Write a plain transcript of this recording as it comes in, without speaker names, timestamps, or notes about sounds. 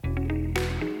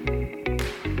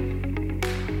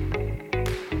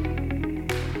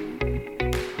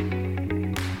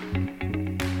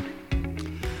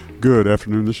Good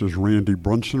afternoon. This is Randy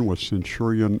Brunson with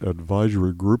Centurion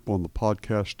Advisory Group on the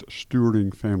podcast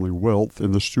Stewarding Family Wealth.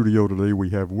 In the studio today,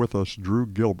 we have with us Drew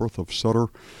Gilbreth of Sutter,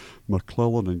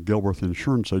 McClellan, and Gilbreth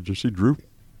Insurance Agency. Drew,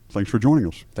 thanks for joining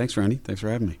us. Thanks, Randy. Thanks for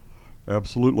having me.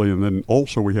 Absolutely. And then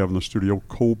also we have in the studio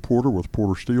Cole Porter with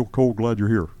Porter Steel. Cole, glad you're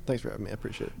here. Thanks for having me. I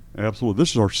appreciate it. Absolutely.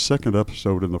 This is our second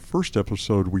episode. In the first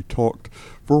episode, we talked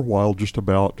for a while just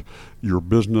about your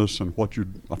business and what you...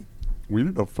 We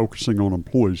ended up focusing on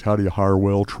employees. How do you hire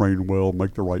well, train well,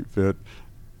 make the right fit?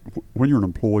 When you're an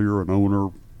employer, an owner,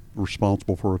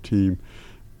 responsible for a team,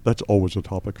 that's always a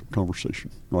topic of conversation,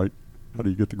 right? How do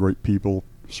you get the great people,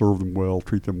 serve them well,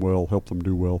 treat them well, help them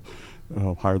do well,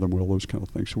 hire them well, those kind of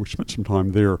things. So we spent some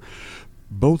time there.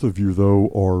 Both of you, though,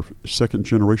 are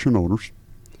second-generation owners.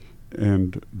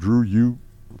 And Drew,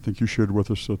 I think you shared with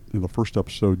us in the first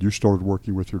episode, you started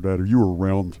working with your dad, or you were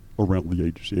around the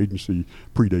agency. The agency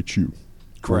predates you.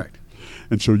 Correct. Right?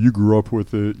 And so you grew up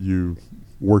with it. You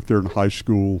worked there in high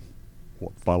school,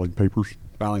 filing papers?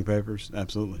 Filing papers,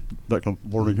 absolutely. That kind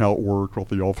of learning how it worked, what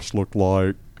the office looked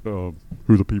like, who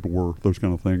the people were, those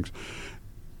kind of things.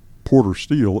 Porter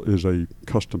Steel is a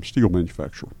custom steel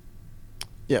manufacturer.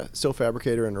 Yeah, steel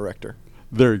fabricator and erector.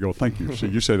 There you go. Thank you. See,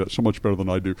 you say that so much better than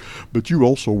I do. But you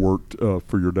also worked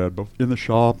for your dad both in the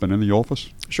shop and in the office?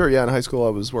 Sure, yeah. In high school,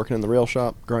 I was working in the rail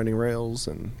shop, grinding rails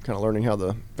and kind of learning how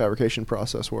the fabrication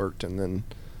process worked, and then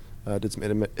did some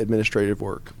administrative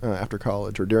work after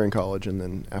college or during college, and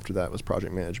then after that was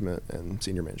project management and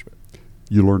senior management.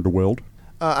 You learned to weld?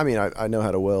 I know how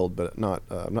to weld, but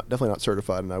I'm definitely not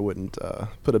certified, and I wouldn't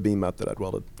put a beam up that I'd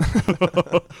welded.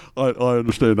 I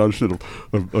understand.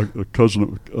 A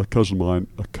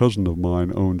cousin of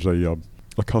mine owns a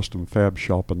custom fab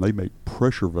shop, and they make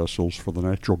pressure vessels for the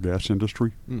natural gas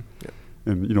industry. Yeah.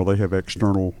 And they have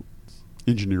external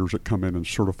engineers that come in and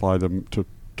certify them to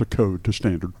code, to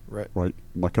standard. Right.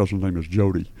 My cousin's name is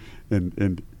Jody,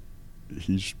 and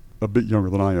he's a bit younger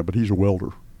than I am, but he's a welder.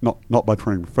 Not by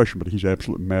training profession, but he's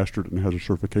absolutely mastered it and has a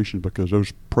certification, because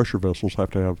those pressure vessels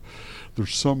have to have,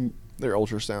 they're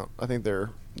ultrasound. I think the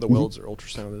welds are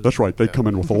ultrasound. That's right. They come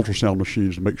in with ultrasound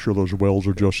machines to make sure those welds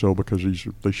are just so, because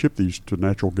they ship these to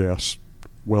natural gas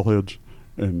wellheads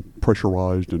and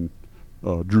pressurized, and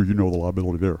Drew, you know the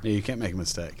liability there. Yeah, you can't make a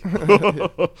mistake.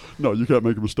 No, you can't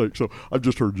make a mistake. So I've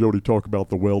just heard Jody talk about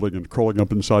the welding and crawling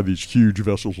up inside these huge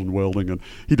vessels and welding, and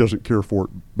he doesn't care for it,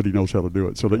 but he knows how to do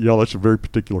it. So that's a very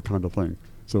particular kind of thing.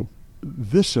 So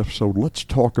this episode, let's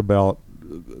talk about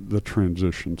the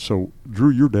transition. So Drew,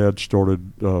 your dad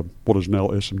started what is now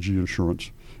SMG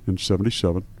Insurance in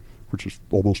 '77, which is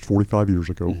almost 45 years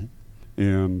ago. Mm-hmm.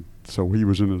 And so he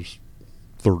was in his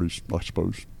 30s, I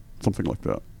suppose, something like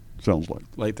that. Sounds like.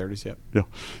 Late 30s, yep. Yeah.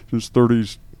 His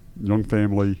 30s, young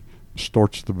family,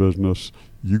 starts the business.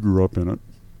 You grew up in it.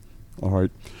 All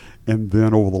right. And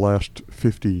then over the last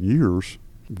 15 years,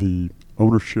 the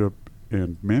ownership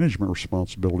and management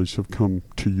responsibilities have come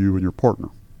to you and your partner.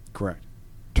 Correct.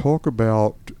 Talk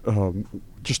about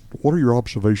just what are your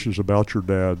observations about your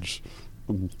dad's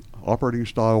operating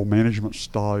style, management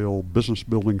style, business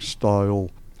building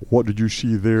style? What did you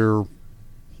see there?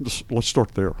 Let's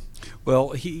start there.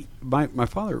 Well, my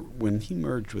father, when he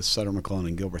merged with Sutter, McClellan,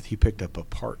 and Gilbreth, he picked up a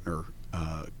partner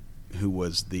who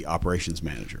was the operations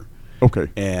manager. Okay.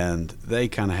 And they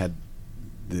kind of had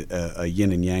a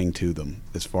yin and yang to them,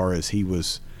 as far as he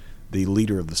was the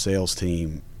leader of the sales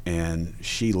team and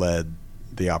she led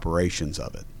the operations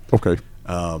of it. Okay.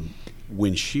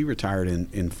 When she retired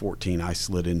in 14, I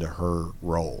slid into her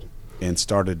role and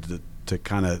started to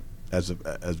kind of,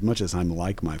 as much as I'm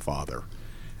like my father,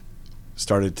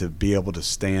 started to be able to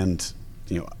stand,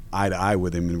 eye to eye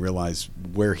with him and realize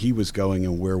where he was going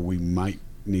and where we might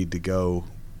need to go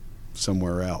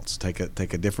somewhere else, take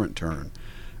a different turn.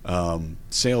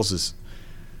 Sales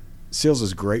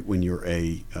is great when you're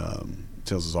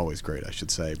sales is always great, I should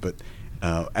say, but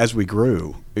as we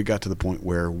grew, it got to the point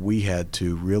where we had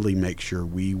to really make sure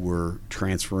we were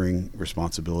transferring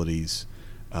responsibilities,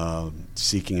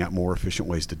 seeking out more efficient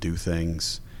ways to do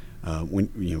things.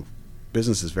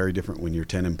 Business is very different when you're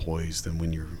 10 employees than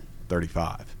when you're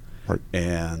 35. Right.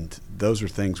 And those are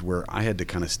things where I had to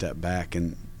kind of step back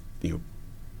and,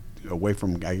 away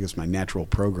from, I guess, my natural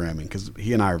programming, because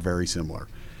he and I are very similar.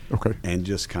 Okay. And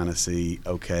just kind of see,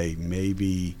 okay,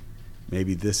 maybe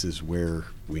this is where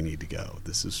we need to go.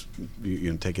 This is,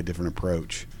 take a different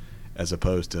approach, as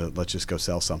opposed to let's just go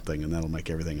sell something and that'll make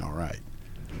everything all right.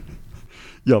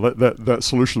 Yeah, that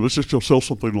solution, let's just go sell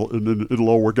something and then it'll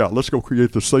all work out. Let's go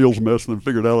create the sales mess and then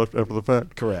figure it out after the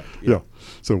fact. Correct. Yeah.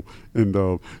 So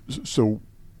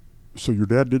so your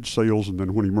dad did sales, and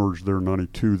then when he merged there in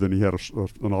 '92, then he had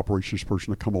an operations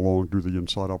person to come along do the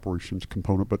inside operations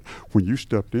component. But when you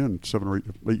stepped in 7 or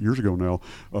 8 years ago now,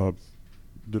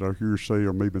 did I hear you say,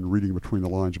 or maybe been reading between the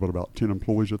lines, about 10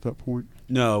 employees at that point?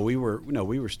 No, we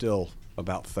were still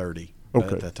about 30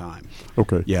 Okay. at that time.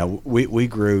 Okay. Yeah, we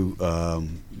grew.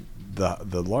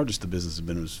 The largest the business has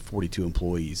been was 42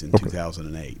 employees in Okay.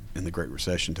 2008, and the Great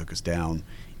Recession took us down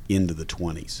into the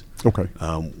 20s. Okay.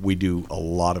 We do a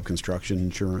lot of construction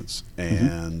insurance,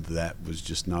 and that was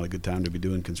just not a good time to be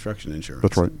doing construction insurance.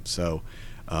 That's right. So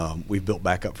we've built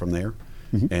back up from there,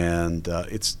 and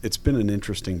it's been an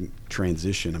interesting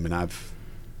transition. I mean, I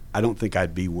don't think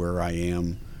I'd be where I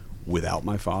am without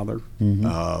my father.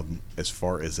 As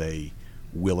far as a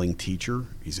willing teacher,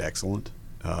 he's excellent.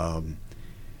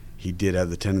 He did have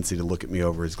the tendency to look at me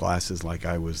over his glasses like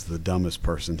I was the dumbest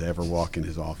person to ever walk in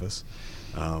his office.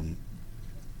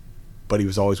 But he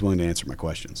was always willing to answer my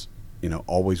questions,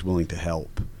 always willing to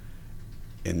help.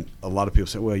 And a lot of people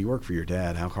say, well, you work for your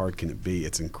dad. How hard can it be?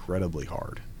 It's incredibly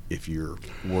hard if you're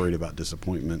worried about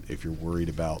disappointment, if you're worried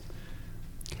about,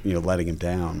 letting him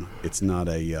down. It's not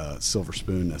a silver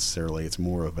spoon necessarily. It's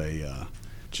more of a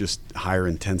just higher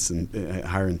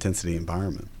intensity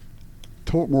environment.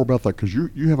 Talk more about that, because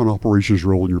you have an operations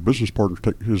role, and your business partner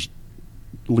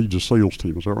leads a sales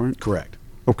team. Is that right? Correct.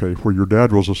 Okay, where your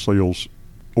dad was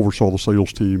oversaw the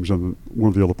sales teams, and one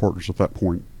of the other partners at that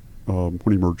point, when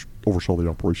he merged, oversaw the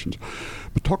operations.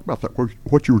 But talk about that,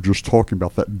 what you were just talking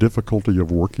about, that difficulty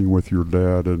of working with your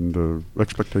dad and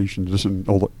expectations and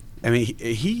all that. I mean,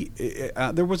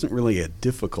 there wasn't really a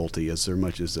difficulty as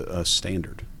much as a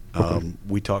standard. Okay.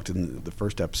 We talked in the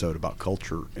first episode about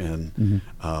culture and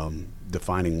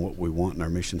defining what we want in our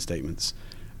mission statements.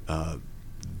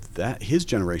 That his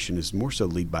generation is more so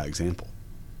lead by example.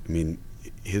 I mean,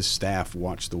 his staff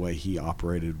watched the way he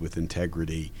operated with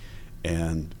integrity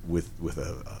and with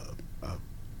a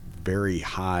very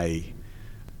high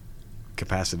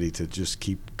capacity to just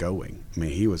keep going. I mean,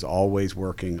 he was always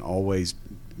working, always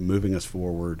moving us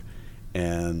forward,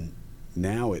 and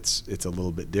now it's a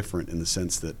little bit different in the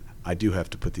sense that I do have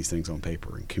to put these things on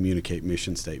paper and communicate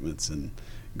mission statements and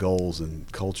goals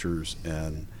and cultures,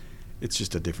 and it's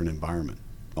just a different environment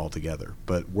altogether.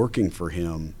 But working for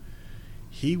him,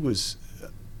 he was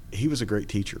a great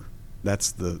teacher.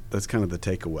 That's kind of the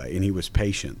takeaway, and he was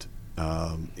patient.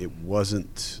 He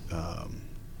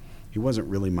wasn't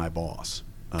really my boss,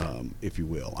 if you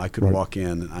will. I could walk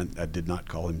in, and I did not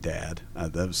call him Dad.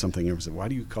 That was something everyone said, why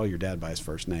do you call your dad by his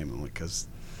first name? I'm like, because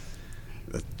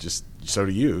just so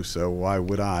do you. So why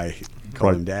would I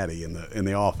call him Daddy in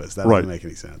the office? That doesn't make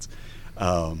any sense.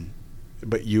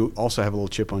 But you also have a little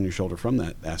chip on your shoulder from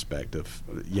that aspect of,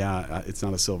 it's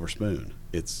not a silver spoon.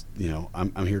 It's,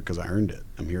 I'm here because I earned it.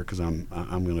 I'm here because I'm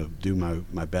going to do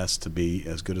my best to be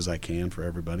as good as I can for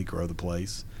everybody, grow the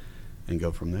place, and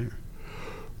go from there.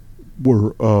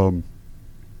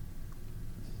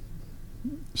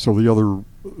 So the other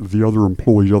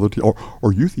employees,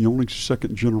 are you the only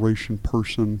second generation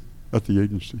person at the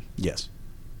agency? Yes.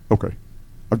 Okay.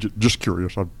 I'm just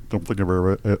curious. I don't think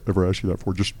I've ever asked you that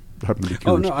before. Just happen to be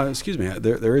curious. Oh no, excuse me.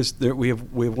 We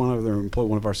have one other employee.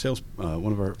 One of our sales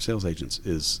agents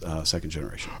is second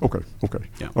generation. Okay.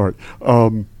 Yeah. All right.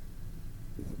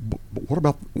 But what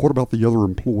about the other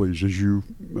employees? As you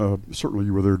certainly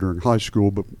you were there during high school,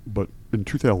 but in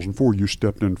 2004 you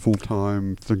stepped in full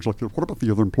time, things like that. What about the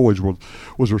other employees?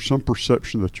 Was there some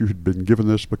perception that you had been given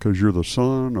this because you're the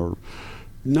son, or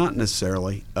not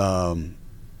necessarily?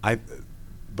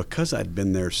 Because I'd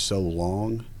been there so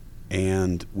long,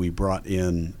 and we brought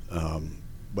in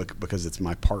because it's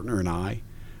my partner and I.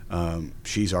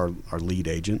 She's our lead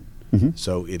agent,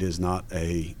 so it is not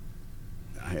a.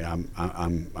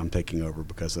 I'm taking over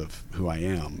because of who I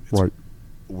am. Right.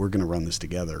 We're going to run this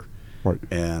together. Right.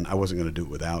 And I wasn't going to do it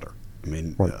without her. I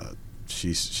mean,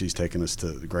 she's taken us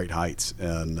to great heights,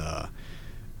 and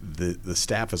the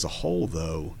staff as a whole,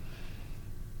 though,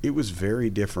 it was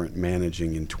very different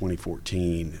managing in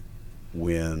 2014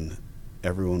 when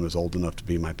everyone was old enough to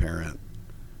be my parent.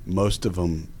 Most of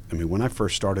them. I mean, when I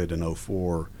first started in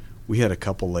 2004, we had a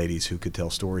couple ladies who could tell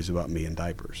stories about me in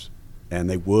diapers. And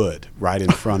they would right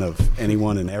in front of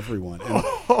anyone and everyone,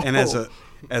 and as a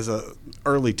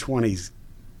early 20s,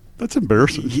 that's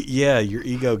embarrassing. Your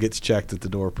ego gets checked at the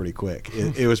door pretty quick.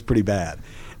 It was pretty bad,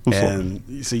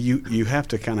 and so you have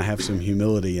to kind of have some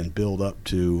humility and build up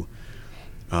to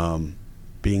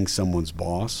being someone's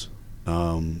boss.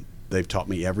 They've taught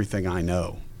me everything I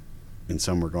know in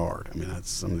some regard. I mean,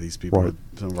 that's some of these people.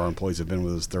 Some of our employees have been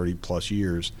with us 30 plus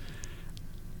years.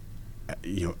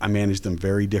 I manage them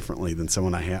very differently than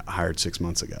someone I hired 6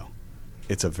 months ago.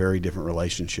 it's a very different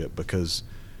relationship because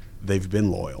they've been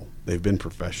loyal, they've been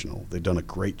professional, they've done a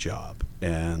great job,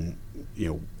 and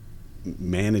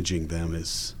managing them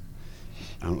is,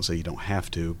 I don't say you don't have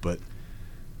to, but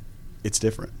it's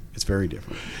different. It's very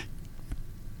different.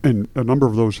 And a number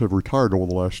of those have retired over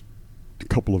the last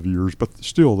couple of years, but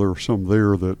still there are some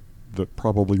there that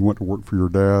probably went to work for your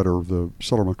dad or the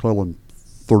Sutter McClellan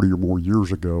 30 or more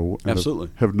years ago. And Absolutely.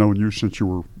 Have known you since you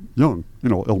were young,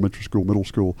 elementary school, middle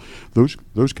school, those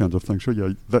kinds of things. So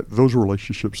yeah, those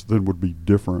relationships then would be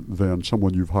different than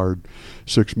someone you've hired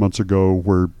 6 months ago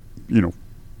where,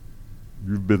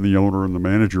 you've been the owner and the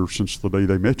manager since the day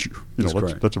they met you.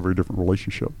 That's a very different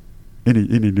relationship.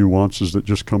 Any nuances that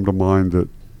just come to mind that?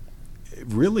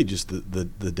 Really just the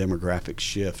demographic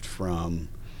shift from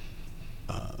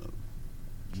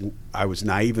I was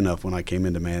naive enough when I came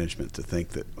into management to think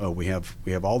that we have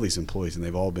all these employees and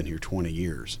they've all been here 20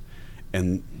 years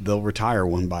and they'll retire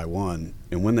one by one,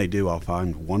 and when they do I'll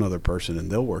find one other person and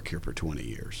they'll work here for 20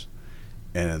 years,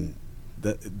 and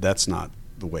that's not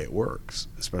the way it works,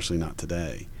 especially not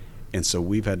today. And so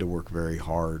we've had to work very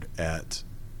hard at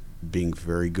being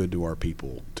very good to our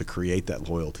people to create that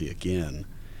loyalty again.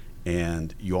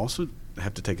 And you also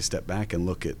have to take a step back and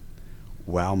look at,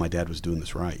 wow, my dad was doing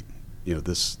this right.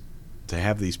 To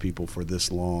have these people for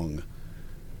this long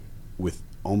with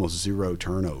almost zero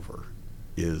turnover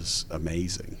is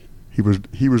amazing. He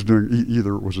was doing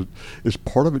either is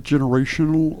part of it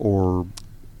generational, or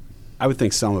I would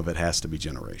think some of it has to be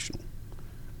generational,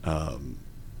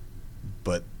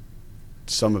 but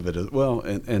some of it is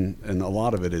and a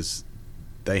lot of it is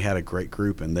they had a great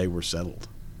group and they were settled.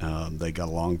 They got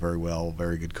along very well,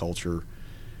 very good culture,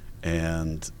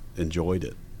 and enjoyed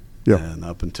it. Yeah. And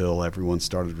up until everyone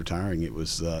started retiring, it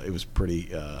was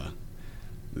pretty.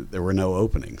 There were no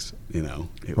openings. It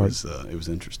Right. was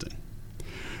interesting.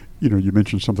 You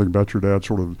mentioned something about your dad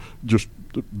sort of just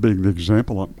being the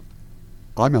example.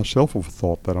 I myself have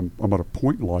thought that I'm at a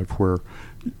point in life where,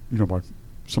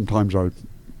 sometimes when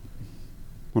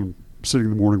I'm sitting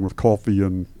in the morning with coffee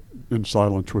and in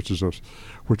silence,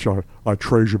 which I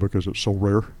treasure because it's so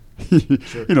rare.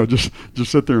 Sure. Just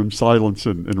sit there in silence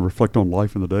and reflect on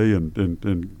life in the day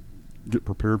and get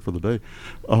prepared for the day.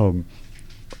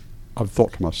 I've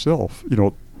thought to myself,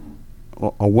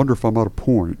 I wonder if I'm at a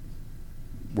point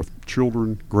with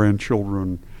children,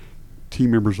 grandchildren,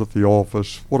 team members at the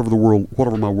office,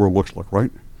 whatever my world looks like,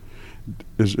 right?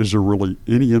 Is there really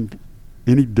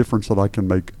any difference that I can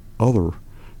make other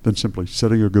than simply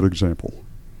setting a good example?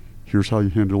 Here's how you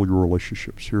handle your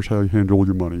relationships. Here's how you handle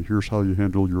your money. Here's how you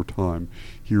handle your time.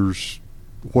 Here's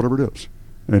whatever it is,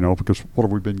 because what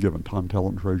have we been given? Time,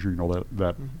 talent, and treasure,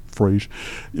 that phrase.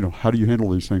 How do you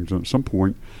handle these things? And at some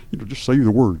point, just say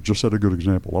the word. Just set a good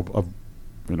example.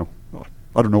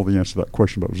 I don't know the answer to that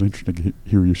question, but it was interesting to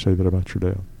hear you say that about your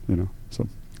dad, So,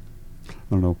 I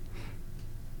don't know.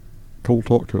 Cole,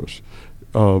 talk to us.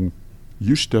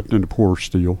 You stepped into Porter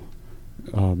Steel.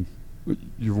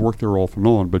 You've worked there off and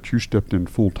on, but you stepped in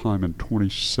full time in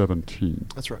 2017.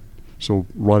 That's right. So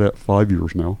right at 5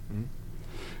 years now.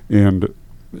 Mm-hmm.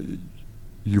 And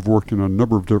you've worked in a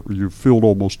number of you've filled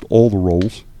almost all the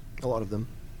roles. A lot of them.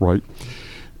 Right.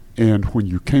 And when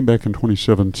you came back in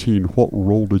 2017, what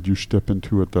role did you step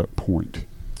into at that point?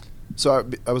 So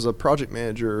I was a project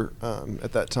manager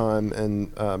at that time,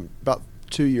 and about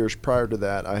 2 years prior to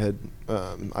that,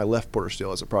 I left Porter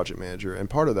Steel as a project manager, and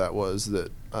part of that was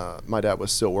that my dad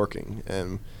was still working.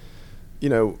 And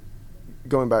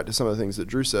going back to some of the things that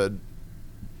Drew said,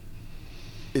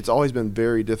 it's always been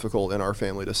very difficult in our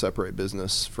family to separate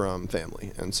business from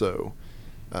family. And so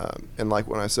and like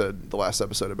when I said the last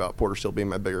episode about Porter Steel being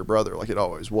my bigger brother, like it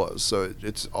always was. So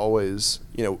it's always,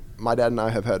 my dad and I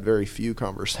have had very few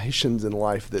conversations in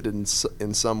life that didn't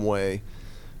in some way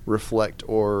reflect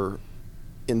or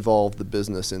involve the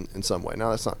business in some way. Now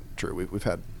that's not true. We've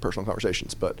had personal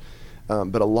conversations, but a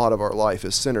lot of our life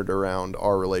is centered around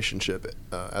our relationship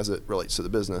as it relates to the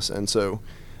business. And so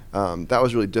that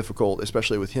was really difficult,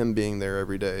 especially with him being there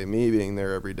every day, me being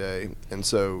there every day. And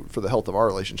so for the health of our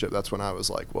relationship, that's when I was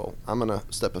like, well, I'm going to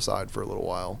step aside for a little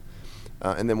while.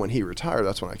 And then when he retired,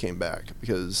 that's when I came back,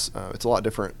 because it's a lot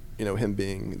different, him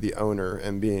being the owner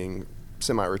and being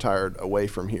semi-retired away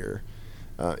from here.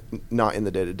 Not in the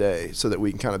day-to-day, so that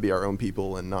we can kind of be our own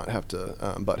people and not have to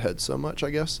butt heads so much, I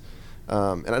guess.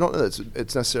 And I don't know that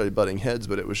it's necessarily butting heads,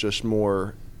 but it was just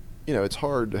more, it's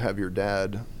hard to have your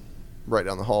dad right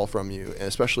down the hall from you, and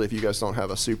especially if you guys don't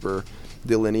have a super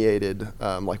delineated,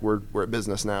 like we're at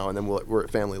business now and then we're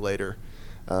at family later.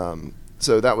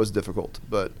 So that was difficult.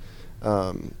 But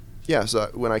so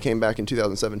when I came back in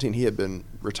 2017, he had been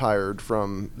retired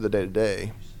from the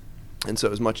day-to-day. And so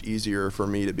it was much easier for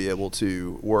me to be able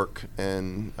to work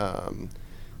and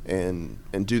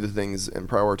do the things and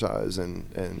prioritize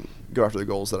and go after the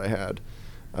goals that I had.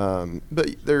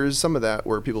 But there's some of that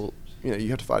where people, you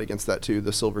have to fight against that too,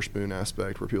 the silver spoon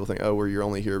aspect, where people think, oh, well, you're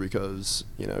only here because,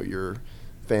 you're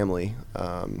family.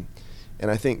 And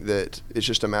I think that it's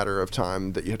just a matter of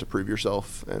time that you have to prove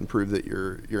yourself and prove that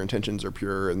your intentions are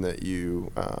pure, and that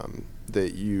you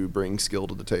bring skill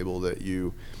to the table, that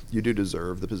you do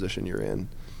deserve the position you're in.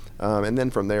 And then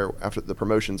from there, after the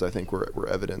promotions, I think were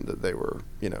evident that they were,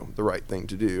 the right thing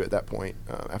to do at that point,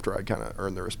 after I'd kind of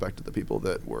earned the respect of the people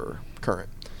that were current.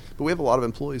 But we have a lot of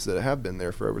employees that have been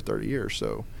there for over 30 years.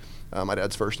 So my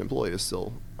dad's first employee is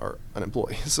still an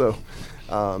employee. So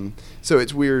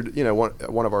it's weird.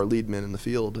 One of our lead men in the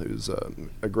field, who's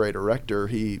a great erector,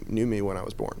 he knew me when I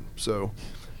was born. So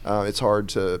it's hard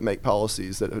to make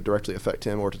policies that directly affect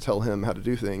him, or to tell him how to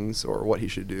do things or what he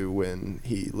should do when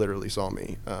he literally saw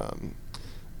me,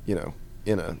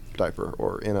 in a diaper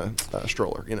or in a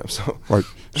stroller. So right.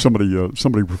 Somebody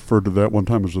referred to that one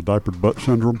time as the diapered butt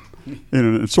syndrome,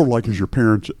 and it's sort of like as your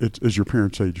parents'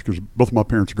 age, because both of my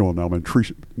parents are gone now.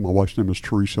 Teresa, my wife's name is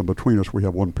Teresa, and between us we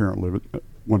have one parent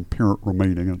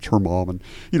remaining, and it's her mom,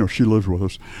 and she lives with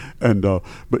us. And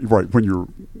but right, when you're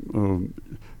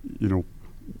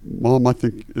Mom, I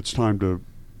think it's time to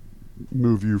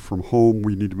move you from home.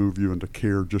 We need to move you into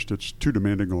care. It's too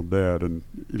demanding on Dad. And,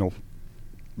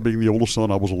 being the oldest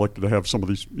son, I was elected to have some of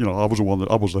these, I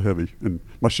was the heavy, and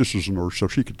my sister's a nurse, so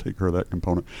she could take care of that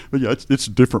component. But yeah, it's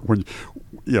different when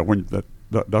that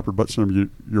diaper butt syndrome,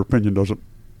 your opinion doesn't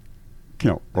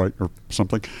count, right, or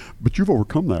something. But you've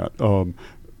overcome that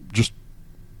just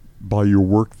by your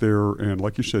work there, and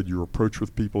like you said, your approach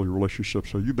with people, your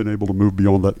relationships. So you've been able to move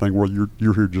beyond that thing where you're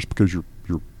here just because you're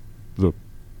the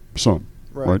son,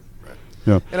 right?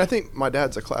 Yeah. And I think my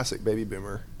dad's a classic baby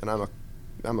boomer, and I'm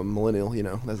a millennial,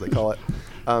 as they call it.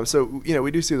 So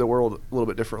we do see the world a little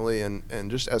bit differently,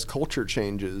 and just as culture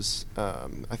changes,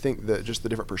 I think that just the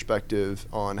different perspective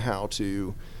on how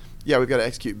to, we've got to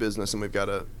execute business, and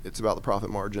it's about the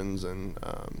profit margins and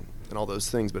all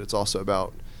those things, but it's also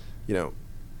about,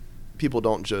 people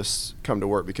don't just come to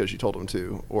work because you told them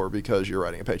to, or because you're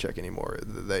writing a paycheck anymore.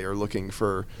 They are looking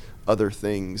for other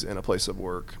things in a place of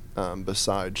work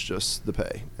besides just the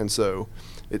pay. And so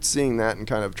it's seeing that and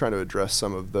kind of trying to address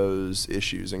some of those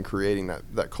issues and creating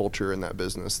that culture in that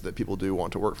business that people do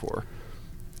want to work for.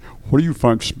 What do you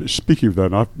find, speaking of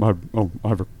that, and I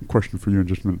have a question for you in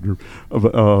just a minute, Drew,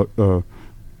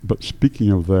 but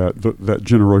speaking of that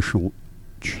generational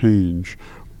change,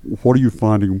 what are you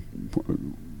finding?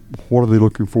 What are they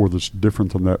looking for that's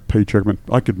different than that paycheck?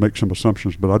 I could make some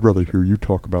assumptions, but I'd rather hear you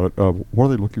talk about it. What are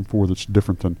they looking for that's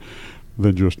different than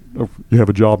just you have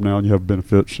a job now and you have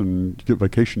benefits and you get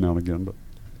vacation now and again? But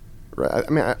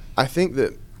right. I think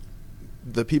that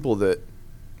the people that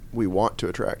we want to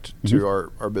attract to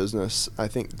our business, I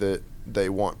think that they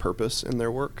want purpose in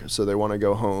their work. So they want to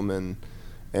go home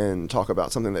and talk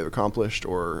about something they've accomplished,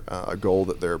 or a goal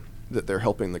that they're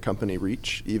helping the company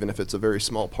reach, even if it's a very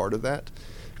small part of that.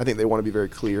 I think they want to be very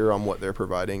clear on what they're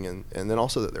providing, and then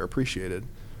also that they're appreciated,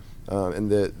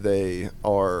 and that they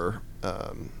are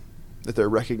that they're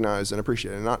recognized and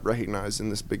appreciated, and not recognized in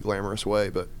this big glamorous way,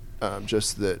 but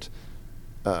just that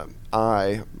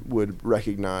I would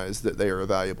recognize that they are a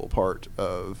valuable part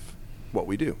of what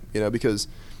we do. Because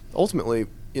ultimately,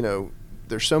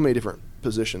 there's so many different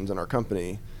positions in our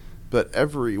company, but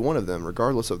every one of them,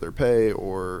 regardless of their pay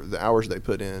or the hours they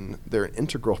put in, they're an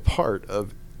integral part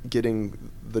of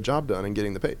getting the job done and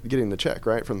getting the check,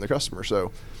 right, from the customer.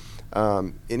 So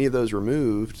any of those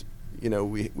removed,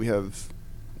 we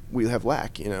have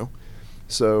lack,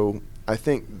 So I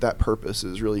think that purpose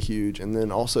is really huge, and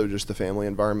then also just the family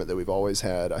environment that we've always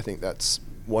had. I think that's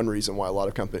one reason why a lot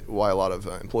of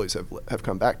employees have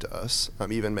come back to us,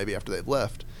 even maybe after they've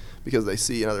left, because they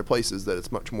see in other places that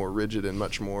it's much more rigid and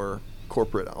much more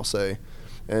corporate, I'll say,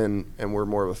 and we're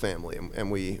more of a family,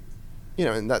 and we,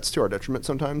 and that's to our detriment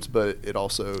sometimes, but it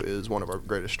also is one of our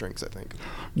greatest strengths, I think.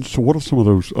 So what are some of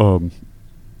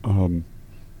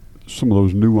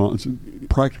those nuance,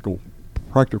 practical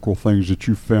things that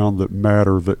you found that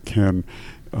matter, that can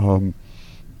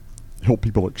help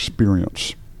people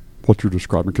experience what you're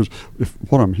describing? Because if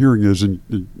what I'm hearing is,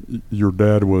 your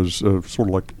dad was sort of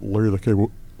like Larry the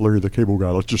Cable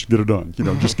Guy. Let's just get it done.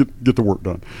 Just get the work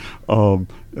done.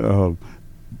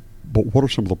 But what are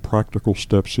some of the practical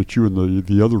steps that you and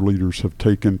the other leaders have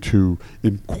taken to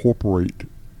incorporate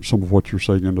some of what you're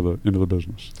saying into the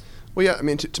business? Well, yeah,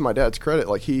 to my dad's credit,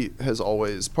 he has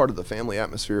always part of the family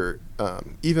atmosphere,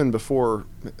 even before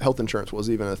health insurance was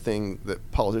even a thing that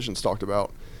politicians talked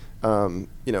about.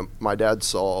 my dad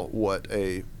saw what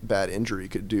a bad injury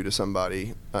could do to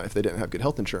somebody if they didn't have good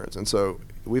health insurance. And so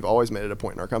we've always made it a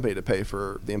point in our company to pay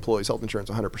for the employees' health insurance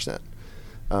 100%.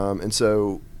 And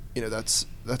so, that's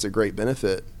a great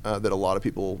benefit that a lot of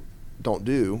people don't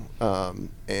do.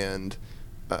 And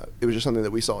it was just something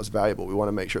that we saw as valuable. We want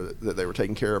to make sure that they were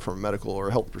taken care of from a medical or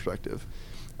a health perspective.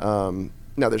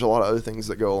 Now, there's a lot of other things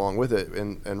that go along with it,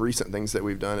 and recent things that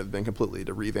we've done have been completely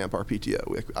to revamp our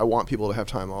PTO. I want people to have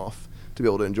time off, to be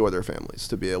able to enjoy their families,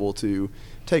 to be able to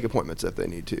take appointments if they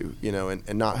need to,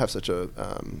 and not have such a,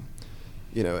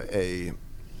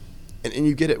 and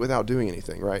you get it without doing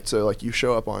anything, right? So, like, you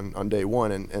show up on day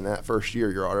one, and that first year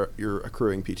you're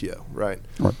accruing PTO, right?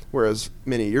 Whereas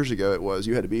many years ago it was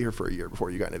you had to be here for a year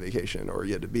before you got into vacation, or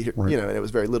you had to be here, and it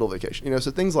was very little vacation,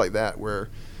 so things like that where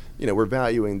we're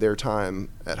valuing their time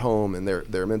at home and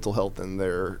their mental health and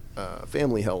their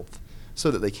family health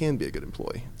so that they can be a good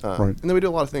employee. And then we do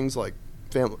a lot of things like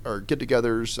family or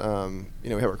get-togethers. We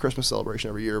have our Christmas celebration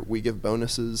every year. We give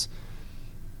bonuses.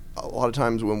 A lot of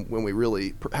times when we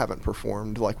really haven't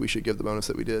performed like we should give the bonus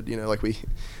that we did,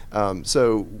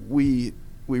 so we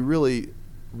really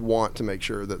want to make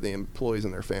sure that the employees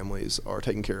and their families are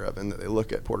taken care of, and that they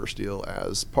look at Porter Steel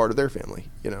as part of their family,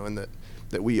 and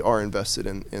that we are invested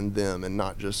in them and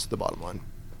not just the bottom line.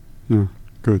 Yeah,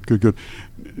 good.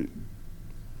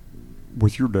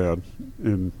 With your dad,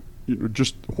 and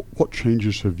just what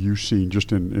changes have you seen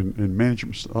just in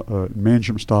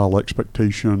management style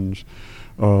expectations?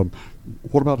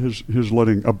 What about his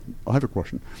letting? I have a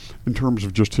question in terms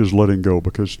of just his letting go,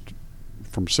 because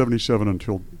from '77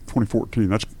 until 2014,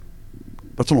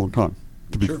 that's a long time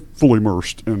to be fully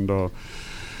immersed, and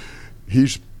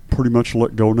he's pretty much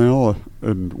let go now,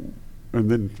 and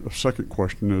then a second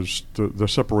question is the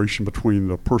separation between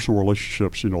the personal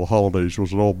relationships. The holidays,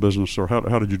 was it all business, or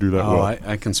how did you do that?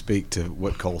 I can speak to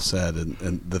what Cole said,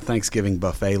 and the Thanksgiving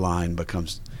buffet line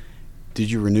becomes,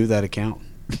 did you renew that account?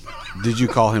 Did you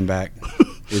call him back?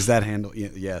 Is that handled?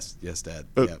 Yes, Dad.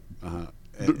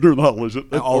 During the holidays,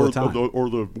 all the time, or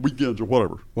the weekends, or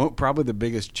whatever. Well, probably the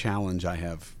biggest challenge I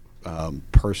have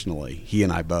personally, he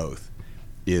and I both,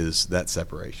 is that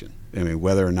separation. I mean,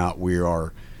 whether or not we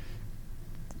are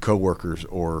coworkers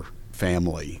or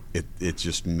family, it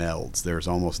just melds. There's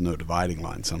almost no dividing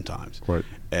line sometimes. Right.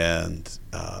 And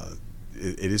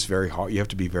it is very hard. You have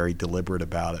to be very deliberate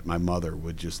about it. My mother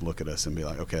would just look at us and be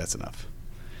like, okay, that's enough.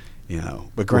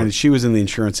 But granted, she was in the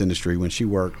insurance industry when she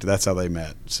worked. That's how they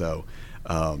met. So,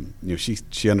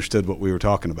 she understood what we were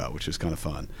talking about, which was kind of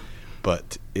fun.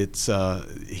 But it's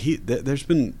there's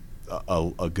been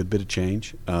a good bit of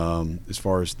change as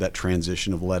far as that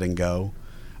transition of letting go.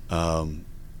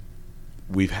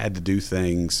 We've had to do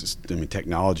things. I mean,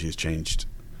 technology has changed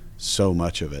so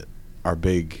much of it. Our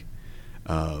big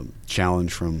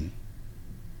challenge from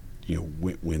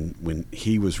when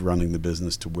he was running the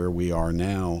business to where we are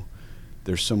now,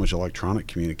 there's so much electronic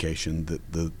communication that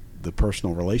the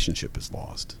personal relationship is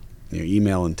lost.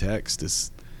 Email and text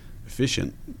is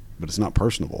efficient, but it's not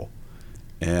personable.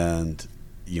 And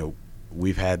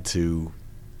we've had to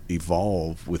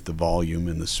evolve with the volume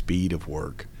and the speed of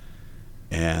work,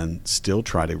 and still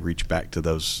try to reach back to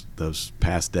those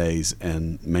past days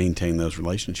and maintain those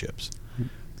relationships.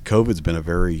 COVID's been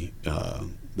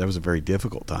that was a very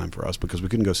difficult time for us because we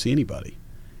couldn't go see anybody.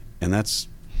 And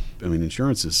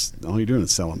insurance is, all you're doing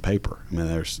is selling paper. I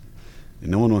mean,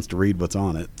 no one wants to read what's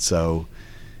on it. So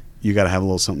you got to have a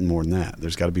little something more than that.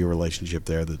 There's got to be a relationship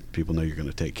there that people know you're going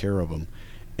to take care of them.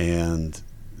 And,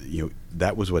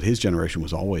 that was what his generation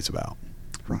was always about.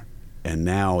 Right. And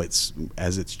now as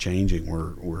it's changing,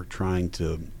 we're trying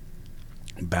to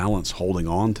balance holding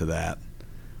on to that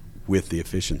with the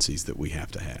efficiencies that we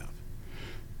have to have.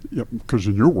 Yeah, because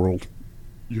in your world,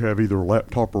 you have either a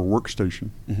laptop or a workstation,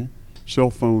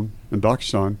 cell phone, and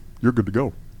DocuSign. You're good to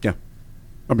go. Yeah.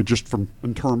 I mean, just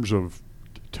in terms of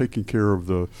taking care of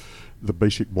the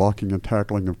basic blocking and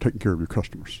tackling of taking care of your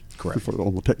customers. Correct.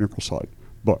 On the technical side,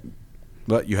 but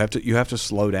you have to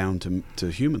slow down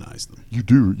to humanize them. You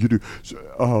do.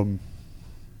 So,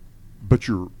 but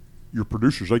your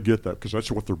producers, they get that because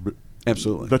that's what they're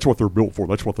absolutely. That's what they're built for.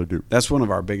 That's what they do. That's one of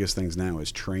our biggest things now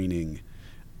is training.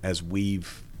 As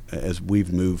we've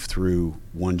moved through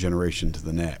one generation to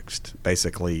the next,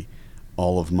 basically,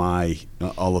 all of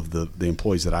the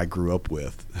employees that I grew up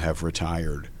with have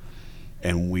retired,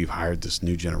 and we've hired this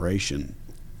new generation.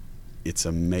 It's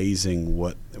amazing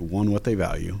what they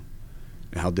value,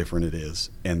 how different it is,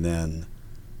 and then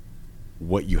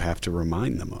what you have to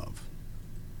remind them of.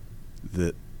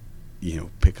 That,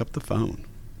 pick up the phone.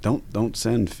 Don't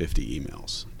send 50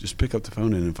 emails. Just pick up the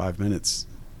phone, and in 5 minutes,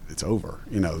 it's over.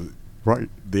 Right.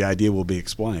 the idea will be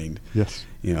explained. Yes.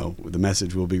 The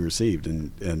message will be received,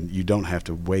 and you don't have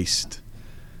to waste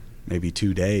maybe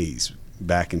 2 days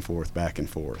back and forth,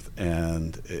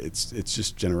 and it's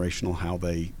just generational how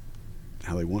they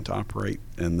want to operate,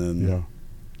 and then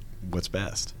what's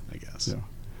best, I guess. Yeah,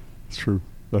 it's true.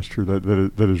 That's true.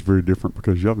 That is very different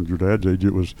because at your dad's age,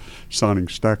 it was signing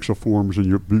stacks of forms, and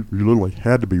you literally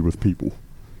had to be with people,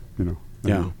 to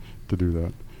do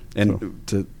that. And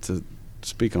to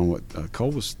speak on what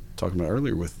Cole was talking about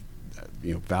earlier with,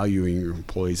 valuing your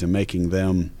employees and making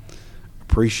them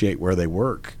appreciate where they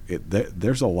work.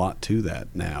 There's a lot to that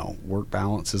now. Work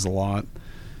balance is a lot.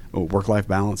 Work-life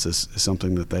balance is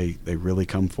something that they really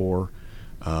come for.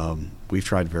 We've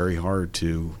tried very hard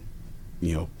to,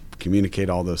 communicate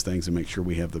all those things and make sure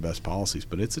we have the best policies,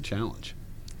 but it's a challenge.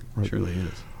 Right. It surely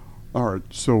is. All right,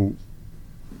 so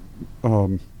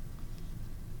I'm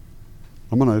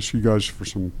going to ask you guys for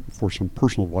some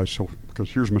personal advice. So, because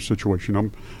here's my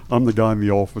situation, I'm the guy in the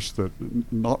office that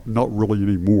not really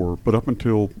anymore, but up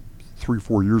until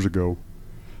 3-4 years ago,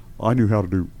 I knew how to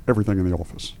do everything in the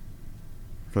office.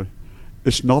 Okay,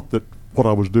 it's not that what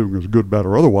I was doing was good, bad,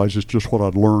 or otherwise. It's just what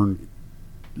I'd learned.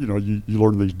 You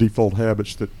learn these default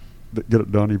habits that get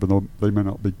it done, even though they may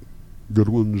not be good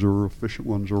ones or efficient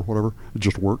ones or whatever. It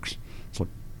just works. It's like,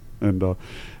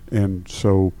 and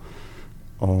so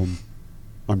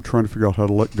I'm trying to figure out how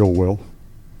to let go well.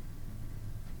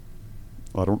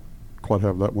 I don't quite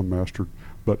have that one mastered,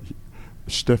 but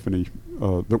Stephanie,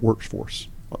 that works for us,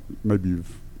 maybe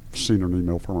you've seen an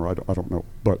email from her, I don't know,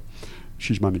 but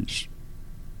she's my niece.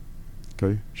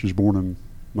 Okay, she's born in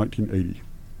 1980.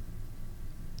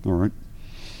 All right.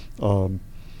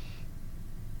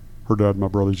 Her dad and my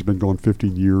brothers have been gone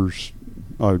 15 years.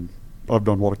 I've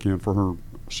done what I can for her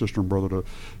sister and brother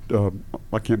to,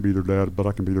 I can't be their dad, but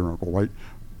I can be their uncle, right?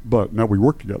 But now we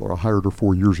work together. I hired her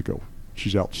 4 years ago.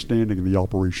 She's outstanding in the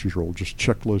operations role, just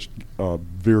checklist,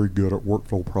 very good at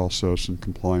workflow process and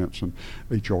compliance and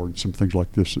HR and some things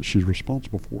like this that she's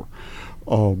responsible for.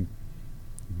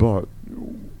 But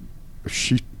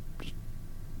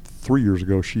 3 years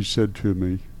ago, she said to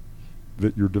me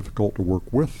that you're difficult to work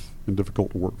with and difficult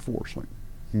to work for. It's like,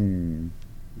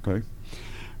 okay.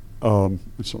 And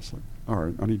so it's like, all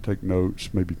right, I need to take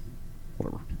notes, maybe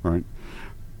whatever, right?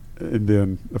 And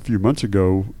then a few months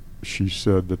ago, she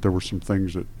said that there were some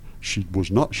things that she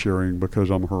was not sharing because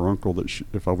I'm her uncle, that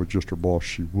if I was just her boss,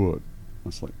 she would. I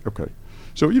was like, okay.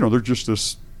 So, there's just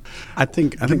this. I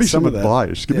think give me some some of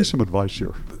advice. that, Give me some advice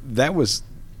here. That was,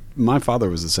 my father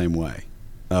was the same way.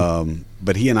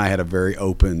 But he and I had a very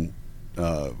open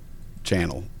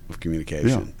channel of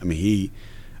communication. Yeah. I mean,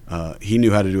 he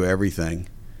knew how to do everything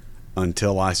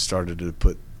until I started to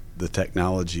put the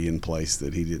technology in place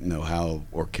that he didn't know how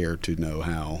or care to know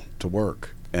how to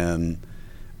work. And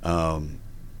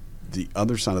the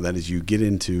other side of that is you get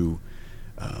into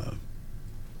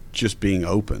just being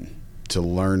open to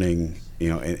learning,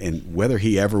 and whether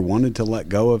he ever wanted to let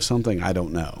go of something, I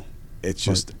don't know. It's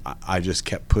just, right. I just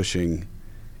kept pushing,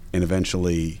 and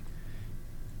eventually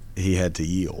he had to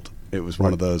yield. It was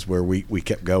one of those where we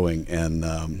kept going, and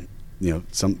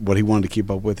what he wanted to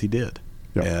keep up with, he did.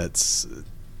 Yeah.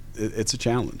 It's a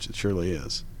challenge. It surely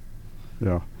is.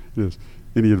 Yeah, it is.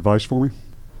 Any advice for me?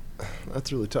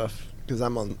 That's really tough because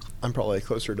I'm probably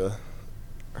closer to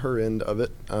her end of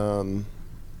it.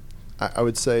 I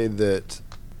would say that,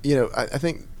 I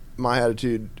think my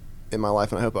attitude in my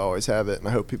life, and I hope I always have it, and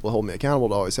I hope people hold me accountable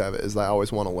to always have it, is that I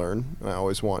always want to learn, and I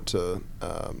always want to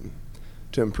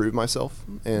improve myself,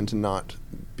 and to not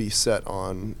be set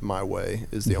on my way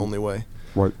is the only way.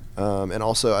 Right. And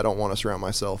also, I don't want to surround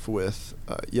myself with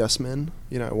yes men.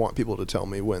 I want people to tell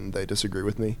me when they disagree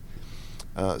with me.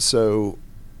 So,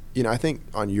 I think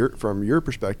from your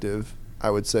perspective, I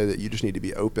would say that you just need to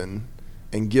be open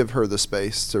and give her the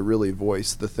space to really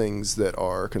voice the things that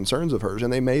are concerns of hers.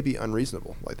 And they may be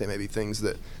unreasonable. Like, they may be things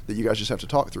that you guys just have to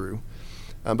talk through.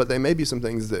 But they may be some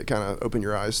things that kind of open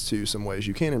your eyes to some ways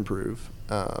you can improve,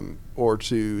 or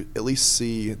to at least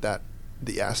see that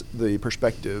the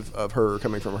perspective of her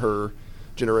coming from her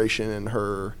generation and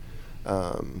her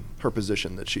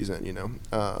position that she's in,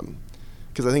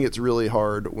 because I think it's really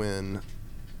hard when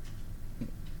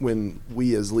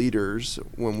we as leaders,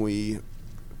 when we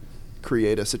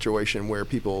create a situation where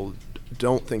people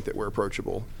don't think that we're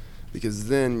approachable, because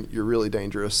then you're really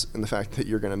dangerous in the fact that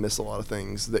you're going to miss a lot of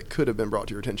things that could have been brought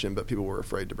to your attention, but people were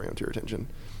afraid to bring them to your attention.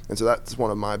 And so that's one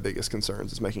of my biggest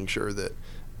concerns, is making sure that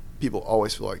people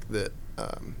always feel like that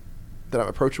I'm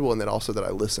approachable, and that also that I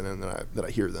listen and that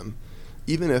I hear them.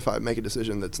 Even if I make a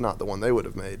decision that's not the one they would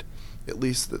have made, at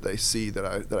least that they see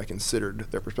that I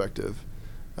considered their perspective,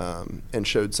 and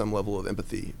showed some level of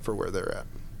empathy for where they're at.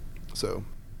 So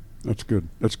That's good.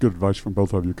 That's good advice from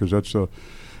both of you, because that's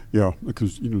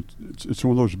because it's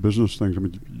one of those business things. I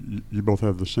mean, you both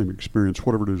have the same experience.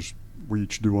 Whatever it is we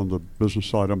each do on the business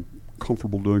side, I'm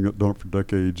comfortable doing it. Done it for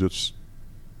decades. It's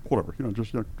whatever,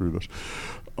 just do this.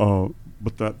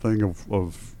 But that thing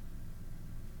of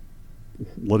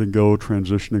letting go,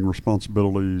 transitioning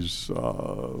responsibilities,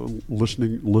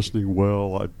 listening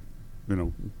well.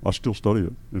 I still study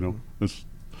it. It's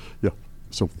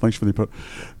So thanks for the input.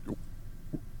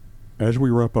 As we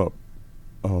wrap up,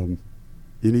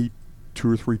 any 2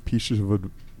 or 3 pieces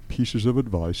of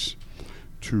advice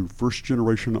to first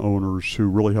generation owners who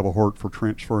really have a heart for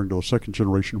transferring to the second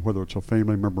generation, whether it's a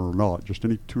family member or not? Just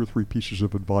any 2 or 3 pieces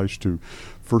of advice to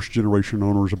first generation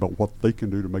owners about what they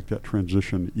can do to make that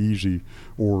transition easy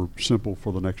or simple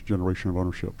for the next generation of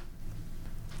ownership.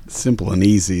 Simple and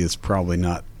easy is probably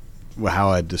not how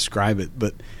I'd describe it,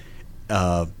 but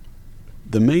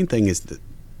the main thing is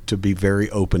to be very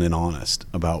open and honest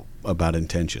about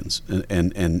intentions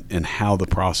and how the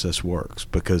process works,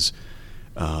 because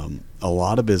a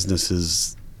lot of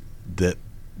businesses that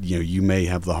you may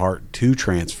have the heart to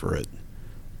transfer it,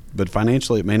 but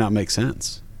financially it may not make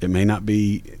sense. It may not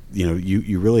be.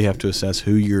 You really have to assess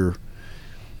who your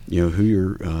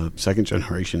second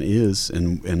generation is,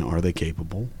 and are they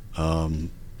capable, and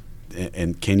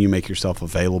can you make yourself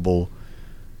available,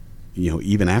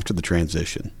 even after the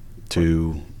transition,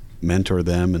 to mentor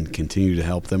them and continue to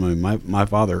help them. I mean, my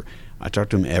father, I talk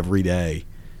to him every day,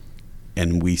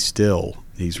 and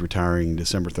he's retiring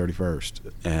December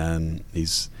 31st, and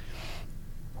he's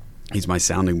my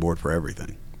sounding board for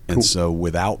everything. And cool. So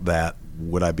without that,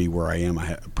 would I be where I am?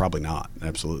 Probably not.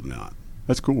 Absolutely not.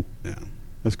 That's cool. Yeah.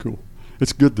 That's cool.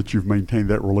 It's good that you've maintained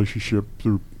that relationship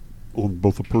on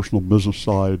both the personal business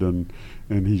side, and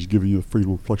he's giving you the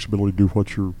freedom and flexibility to do what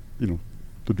to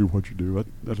do what you do.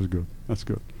 That is good. That's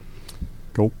good.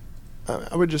 Cool.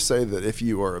 I would just say that if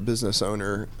you are a business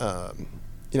owner, I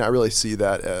really see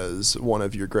that as one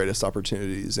of your greatest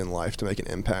opportunities in life to make an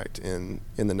impact in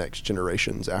the next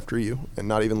generations after you, and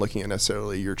not even looking at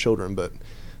necessarily your children, but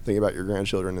thinking about your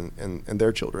grandchildren and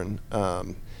their children.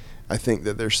 I think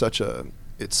that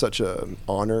it's such a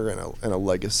honor and a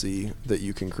legacy that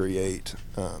you can create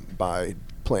by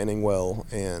planning well,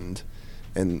 and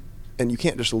you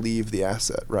can't just leave the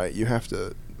asset, right? You have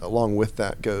to, along with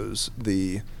that goes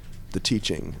the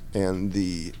teaching and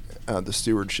the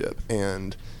stewardship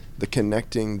and the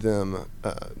connecting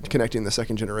the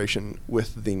second generation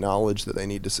with the knowledge that they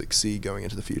need to succeed going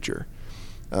into the future.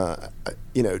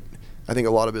 I think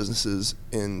a lot of businesses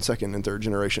in second and third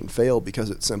generation fail because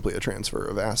it's simply a transfer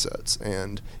of assets.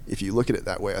 And if you look at it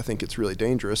that way, I think it's really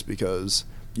dangerous, because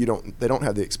they don't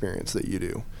have the experience that you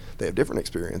do. They have different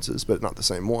experiences, but not the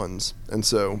same ones. And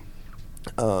so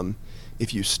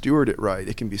if you steward it right,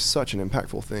 it can be such an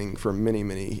impactful thing for many,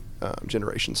 many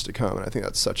generations to come. And I think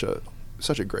that's such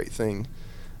a great thing.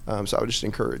 So I would just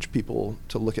encourage people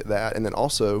to look at that. And then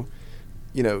also,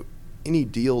 any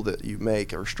deal that you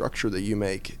make or structure that you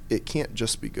make, it can't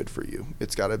just be good for you.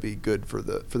 It's got to be good for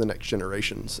the next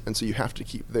generations. And so you have to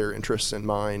keep their interests in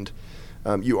mind.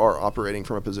 You are operating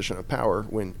from a position of power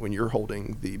when you're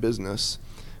holding the business,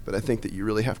 but I think that you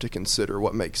really have to consider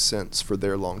what makes sense for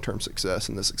their long-term success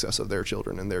and the success of their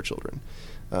children and their children,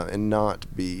 and not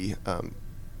be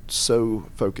so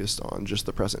focused on just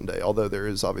the present day, although there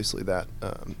is obviously that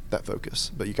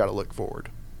focus, but you got to look forward.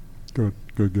 Good.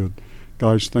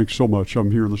 Guys, thanks so much.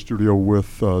 I'm here in the studio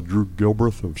with Drew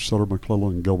Gilbreth of Sutter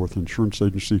McClellan and Gilbreth Insurance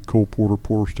Agency, Cole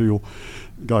Porter Steel.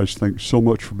 Guys, thanks so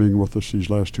much for being with us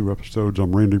these last 2 episodes.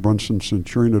 I'm Randy Brunson,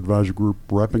 Centurion Advisor Group,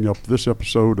 wrapping up this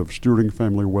episode of Stewarding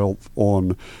Family Wealth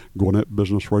on Gwinnett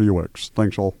Business Radio X.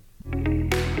 Thanks all.